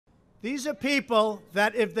These are people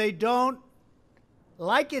that if they don't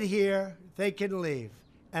like it here, they can leave.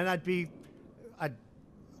 And I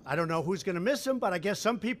don't know who's going to miss them, but I guess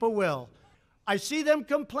some people will. I see them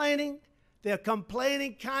complaining. They're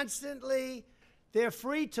complaining constantly. They're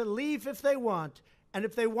free to leave if they want. And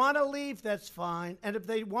if they want to leave, that's fine. And if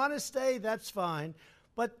they want to stay, that's fine.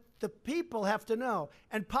 But the people have to know.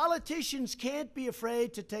 And politicians can't be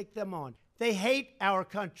afraid to take them on. They hate our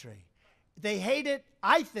country. They hate it,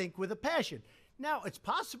 I think, with a passion. Now, it's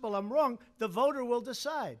possible I'm wrong. The voter will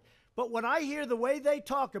decide. But when I hear the way they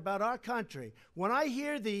talk about our country, when I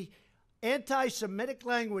hear the anti-Semitic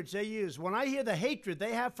language they use, when I hear the hatred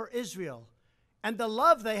they have for Israel and the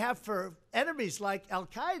love they have for enemies like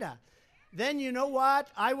Al-Qaeda, then you know what?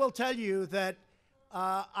 I will tell you that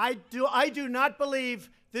I do not believe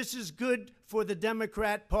this is good for the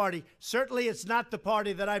Democrat Party. Certainly it's not the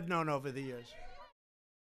party that I've known over the years.